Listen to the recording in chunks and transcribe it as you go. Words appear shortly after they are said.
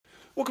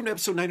Welcome to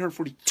episode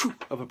 942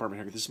 of Apartment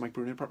Hacker. This is Mike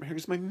Bruno. Apartment Hacker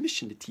is my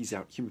mission to tease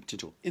out human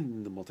potential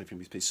in the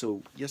multifamily space.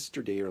 So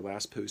yesterday, our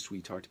last post, we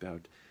talked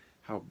about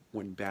how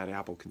one bad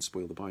apple can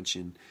spoil the bunch,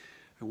 and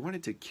I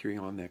wanted to carry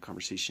on that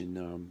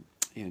conversation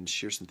and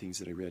share some things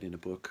that I read in a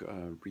book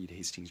Reed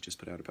Hastings just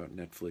put out about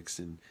Netflix,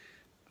 and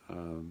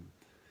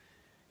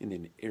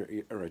then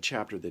a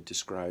chapter that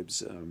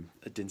describes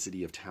a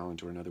density of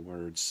talent, or in other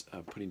words,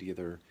 putting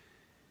together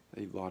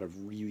a lot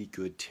of really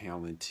good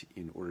talent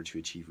in order to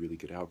achieve really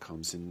good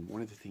outcomes. And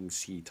one of the things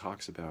he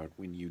talks about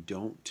when you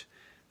don't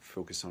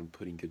focus on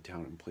putting good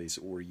talent in place,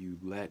 or you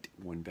let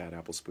one bad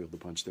apple spoil the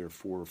bunch, there are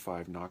 4 or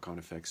 5 knock-on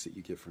effects that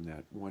you get from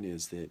that. One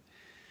is that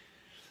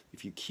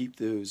if you keep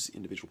those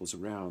individuals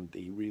around,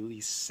 they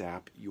really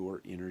sap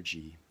your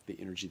energy,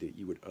 the energy that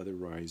you would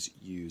otherwise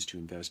use to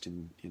invest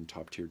in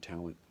top-tier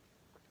talent.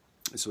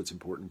 So it's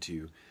important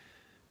to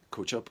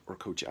coach up or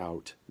coach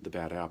out the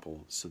bad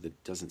apple so that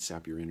it doesn't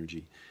sap your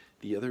energy.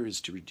 The other is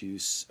to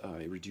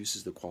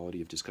reduces the quality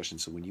of discussion.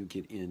 So when you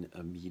get in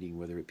a meeting,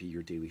 whether it be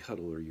your daily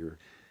huddle or your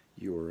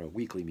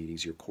weekly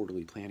meetings, your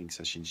quarterly planning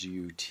sessions,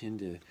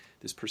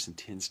 this person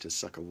tends to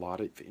suck a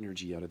lot of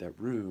energy out of that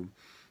room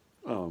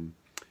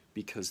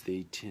because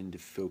they tend to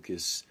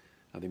focus,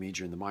 they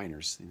major in the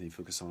minors, and they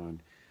focus on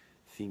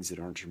things that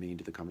aren't germane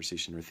to the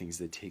conversation or things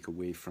that take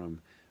away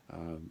from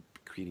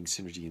creating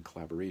synergy and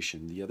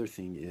collaboration. The other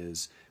thing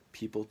is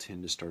people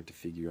tend to start to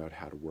figure out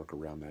how to work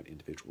around that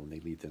individual, and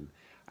they leave them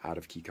out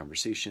of key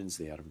conversations.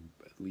 They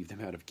leave them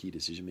out of key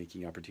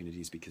decision-making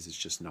opportunities because it's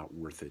just not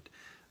worth it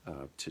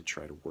to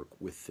try to work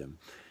with them.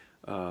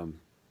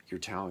 Your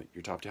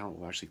top talent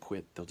will actually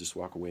quit. They'll just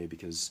walk away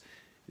because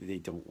they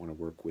don't want to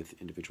work with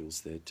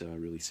individuals that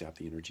really sap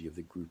the energy of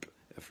the group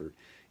effort.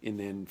 And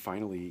then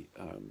finally,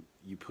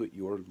 you put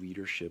your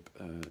leadership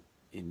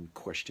in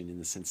question, in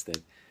the sense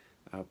that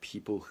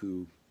people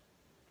who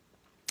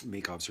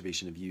make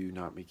observation of you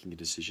not making a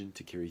decision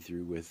to carry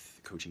through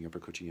with coaching up or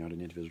coaching out an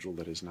individual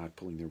that is not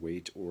pulling their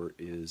weight, or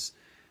is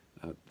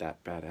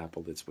that bad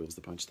apple that spoils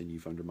the punch, then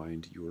you've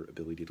undermined your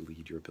ability to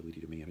lead, your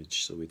ability to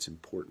manage. So it's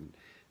important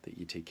that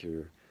you take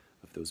care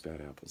of those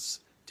bad apples.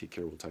 Take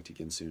care. We'll talk to you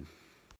again soon.